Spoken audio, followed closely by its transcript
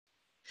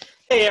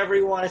Hey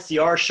everyone, it's the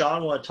Our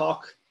Shawn. I want to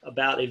talk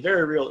about a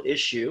very real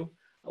issue.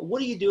 What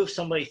do you do if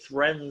somebody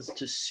threatens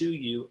to sue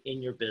you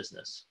in your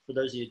business? For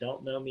those of you who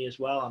don't know me as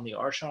well, I'm the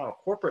Our Shawn, a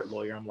corporate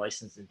lawyer. I'm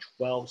licensed in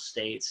 12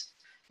 states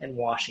and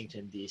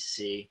Washington,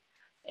 D.C.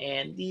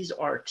 And these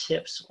are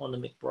tips on the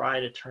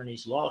McBride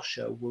Attorneys Law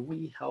Show where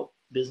we help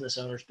business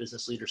owners,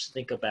 business leaders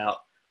think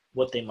about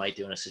what they might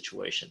do in a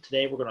situation.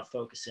 Today, we're going to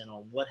focus in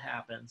on what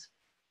happens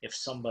if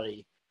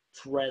somebody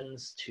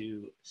threatens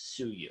to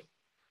sue you.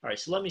 All right,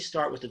 so let me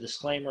start with the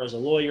disclaimer. As a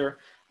lawyer,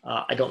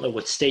 I don't know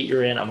what state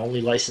you're in. I'm only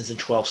licensed in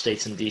 12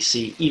 states in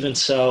DC. Even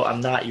so,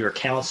 I'm not your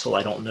counsel.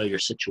 I don't know your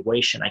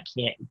situation. I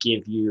can't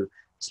give you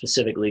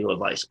specific legal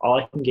advice. All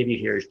I can give you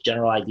here is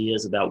general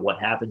ideas about what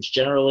happens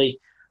generally,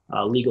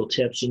 legal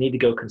tips. You need to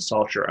go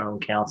consult your own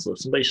counsel. If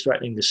somebody's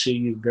threatening to sue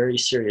you, very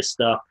serious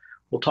stuff.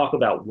 We'll talk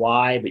about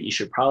why, but you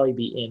should probably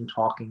be in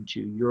talking to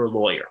your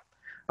lawyer.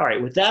 All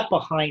right, with that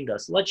behind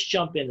us, let's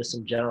jump into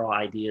some general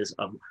ideas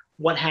of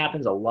what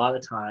happens a lot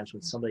of times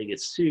when somebody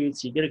gets sued,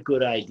 so you get a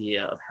good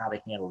idea of how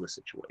to handle the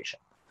situation.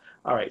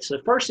 All right, so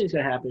the first thing that's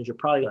going to happen is you're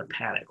probably going to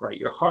panic, right?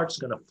 Your heart's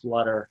going to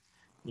flutter,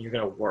 and you're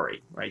going to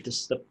worry, right?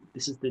 This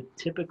is the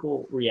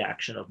typical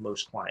reaction of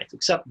most clients,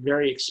 except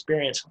very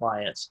experienced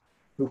clients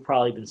who've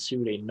probably been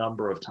sued a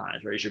number of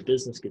times, right? As your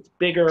business gets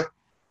bigger,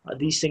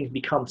 these things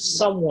become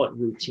somewhat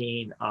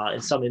routine. In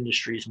some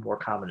industries, more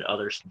common than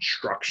others,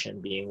 construction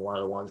being one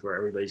of the ones where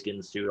everybody's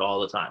getting sued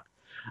all the time.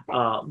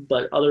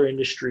 But other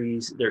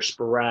industries, they're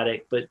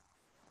sporadic, but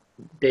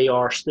they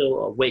are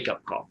still a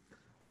wake-up call.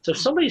 So if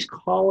somebody's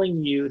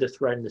calling you to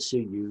threaten to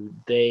sue you,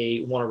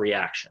 they want a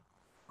reaction.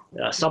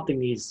 Something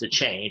needs to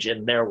change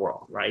in their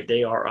world, right?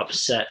 They are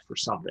upset for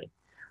something.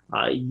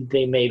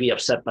 They may be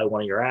upset by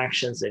one of your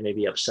actions. They may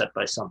be upset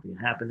by something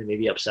that happened. They may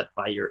be upset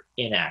by your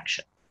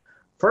inaction.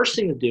 First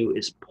thing to do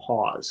is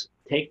pause.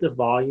 Take the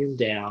volume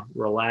down,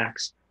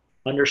 relax,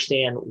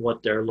 understand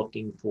what they're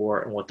looking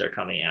for and what they're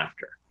coming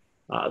after.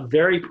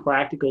 Very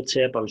practical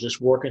tip. I was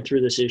just working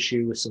through this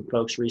issue with some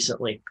folks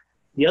recently.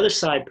 The other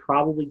side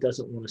probably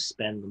doesn't want to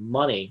spend the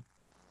money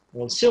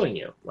on suing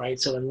you, right?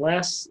 So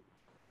unless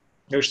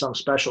there's some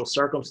special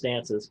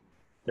circumstances,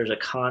 there's a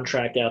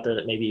contract out there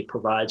that maybe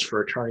provides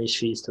for attorney's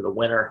fees to the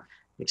winner,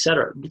 et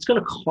cetera, it's going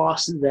to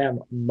cost them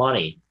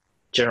money,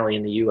 generally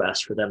in the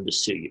U.S., for them to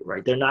sue you,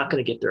 right? They're not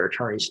going to get their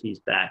attorney's fees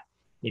back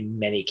in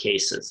many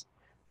cases.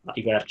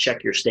 You're going to have to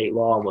check your state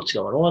law and what's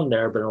going on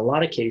there, but in a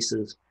lot of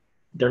cases,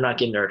 they're not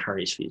getting their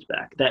attorney's fees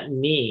back. That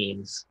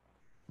means,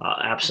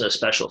 absent a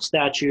special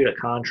statute, a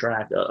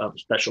contract, a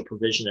special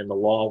provision in the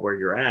law where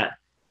you're at,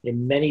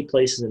 in many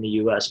places in the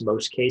U.S.,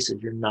 most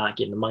cases, you're not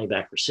getting the money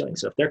back for suing.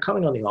 So if they're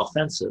coming on the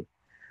offensive,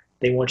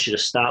 they want you to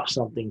stop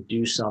something,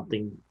 do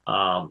something,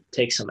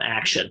 take some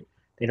action.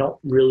 They don't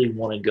really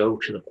want to go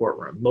to the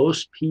courtroom.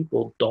 Most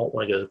people don't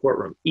want to go to the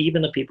courtroom,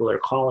 even the people that are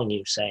calling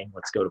you saying,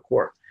 let's go to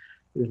court.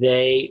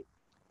 They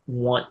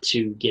want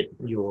to get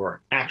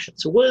your action.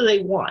 So what do they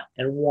want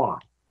and why?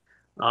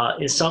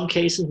 In some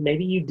cases,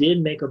 maybe you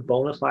did make a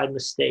bona fide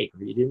mistake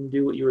or you didn't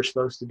do what you were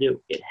supposed to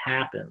do. It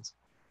happens.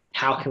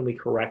 How can we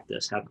correct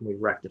this? How can we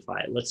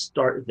rectify it? Let's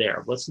start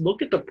there. Let's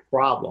look at the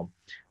problem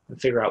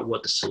and figure out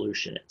what the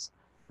solution is.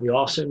 We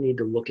also need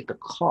to look at the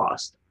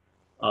cost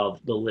of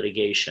the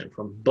litigation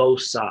from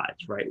both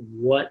sides, right?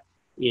 What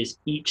is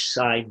each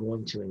side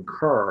going to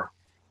incur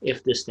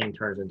if this thing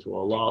turns into a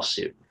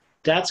lawsuit?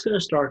 That's going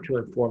to start to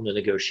inform the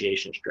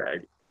negotiation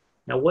strategy.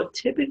 Now, what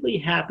typically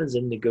happens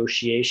in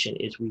negotiation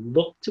is we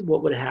look to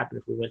what would happen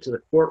if we went to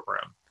the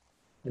courtroom,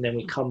 and then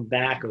we come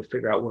back and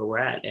figure out where we're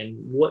at and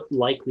what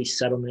likely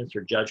settlements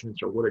or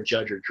judgments or what a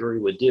judge or jury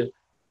would do,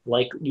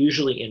 like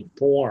usually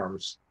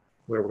informs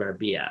where we're going to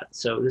be at.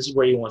 So this is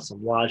where you want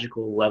some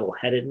logical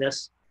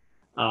level-headedness.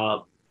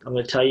 I'm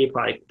going to tell you,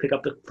 probably pick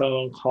up the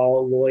phone, call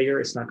a lawyer.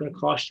 It's not going to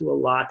cost you a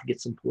lot to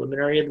get some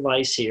preliminary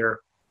advice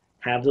here.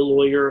 Have the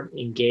lawyer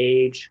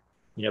engage,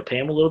 pay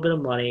them a little bit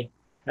of money,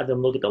 have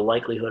them look at the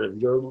likelihood of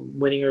your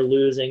winning or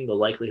losing, the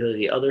likelihood of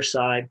the other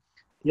side.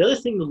 The other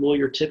thing the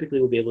lawyer typically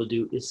will be able to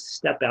do is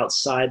step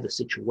outside the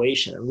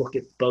situation and look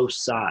at both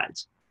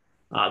sides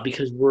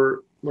because we're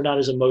not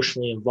as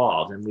emotionally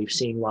involved, and we've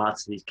seen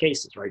lots of these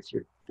cases, right? So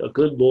a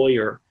good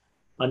lawyer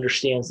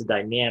understands the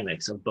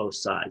dynamics of both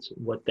sides,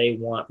 what they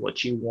want,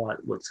 what you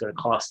want, what's going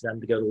to cost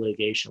them to go to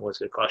litigation, what's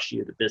going to cost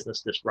you, the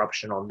business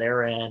disruption on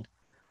their end,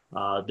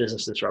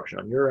 business disruption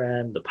on your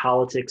end, the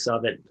politics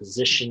of it,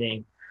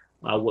 positioning,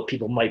 what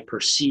people might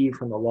perceive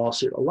from the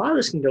lawsuit. A lot of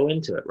this can go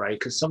into it, right?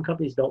 Because some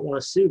companies don't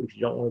want to sue because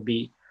you don't want to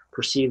be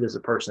perceived as a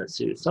person that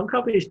sues. Some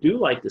companies do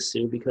like to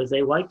sue because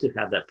they like to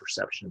have that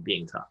perception of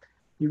being tough.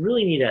 You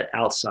really need that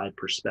outside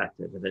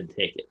perspective and then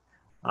take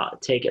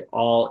it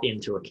all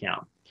into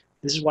account.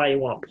 This is why you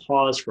want to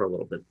pause for a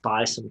little bit,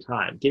 buy some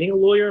time. Getting a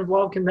lawyer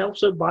involved can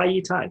also buy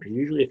you time, because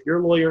usually if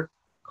your lawyer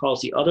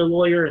calls the other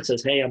lawyer and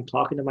says, hey, I'm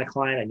talking to my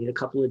client, I need a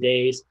couple of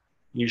days,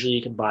 usually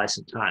you can buy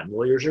some time.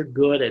 Lawyers are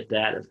good at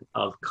that,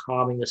 of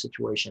calming the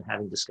situation,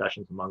 having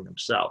discussions among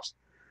themselves.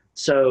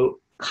 So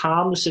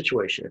calm the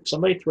situation. If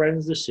somebody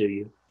threatens to sue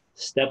you,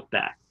 step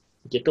back.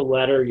 You get the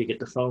letter, you get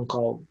the phone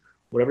call,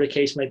 whatever the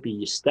case might be,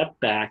 you step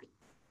back,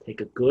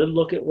 take a good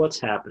look at what's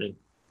happening,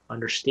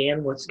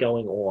 understand what's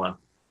going on,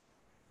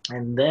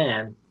 and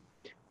then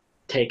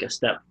take a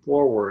step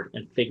forward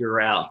and figure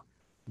out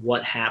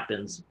what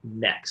happens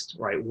next,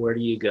 right? Where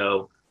do you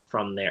go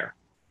from there?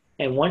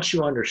 And once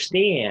you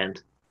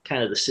understand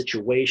kind of the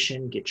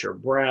situation, get your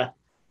breath,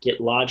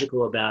 get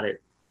logical about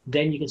it,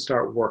 then you can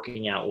start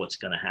working out what's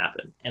going to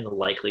happen and the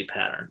likely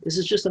pattern. This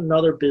is just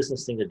another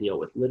business thing to deal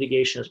with.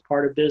 Litigation is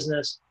part of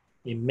business.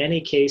 In many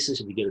cases,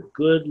 if you get a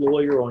good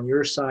lawyer on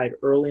your side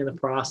early in the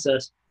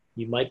process,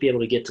 you might be able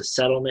to get to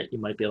settlement. You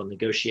might be able to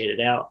negotiate it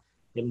out.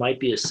 It might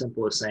be as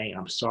simple as saying,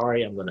 I'm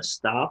sorry, I'm going to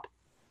stop.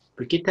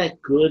 But get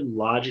that good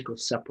logical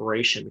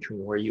separation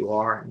between where you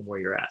are and where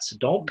you're at. So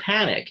don't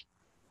panic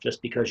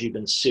just because you've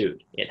been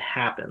sued. It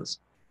happens.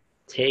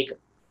 Take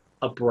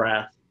a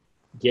breath,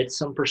 get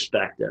some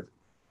perspective,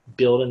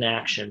 build an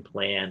action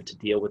plan to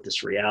deal with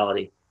this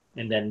reality,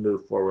 and then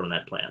move forward on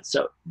that plan.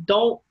 So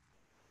don't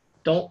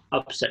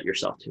upset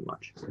yourself too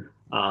much.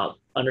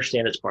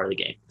 Understand it's part of the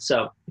game.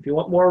 So if you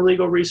want more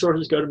legal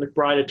resources, go to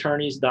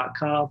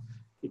McBrideAttorneys.com.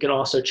 You can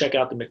also check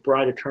out the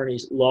McBride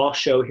Attorneys Law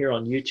Show here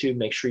on YouTube.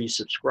 Make sure you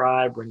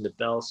subscribe, ring the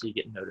bell so you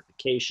get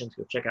notifications.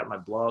 Go check out my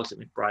blogs at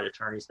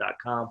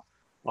McBrideAttorneys.com.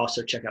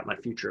 Also check out my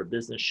Future of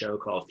Business show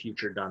called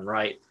Future Done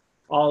Right.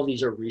 All of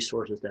these are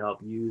resources to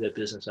help you, the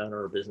business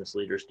owner or business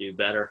leaders, do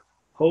better.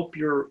 Hope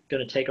you're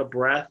going to take a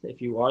breath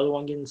if you are the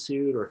one getting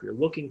sued, or if you're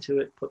looking to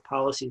it, put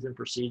policies and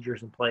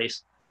procedures in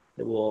place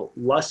that will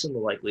lessen the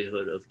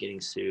likelihood of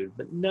getting sued.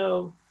 But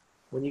no,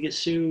 when you get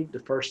sued, the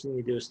first thing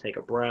you do is take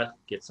a breath,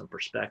 get some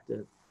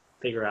perspective,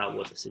 figure out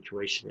what the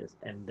situation is,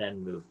 and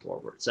then move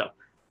forward. So,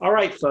 all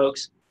right,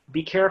 folks,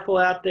 be careful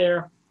out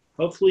there.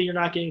 Hopefully you're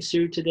not getting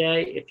sued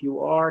today. If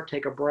you are,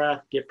 take a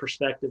breath, get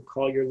perspective,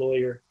 call your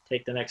lawyer,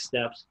 take the next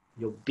steps.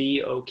 You'll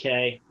be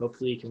okay.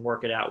 Hopefully you can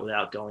work it out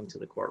without going to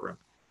the courtroom.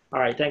 All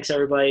right, thanks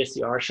everybody. It's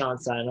the Our Shawn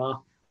signing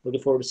off. Looking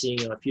forward to seeing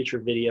you on a future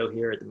video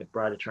here at the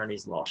McBride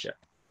Attorneys Law Show.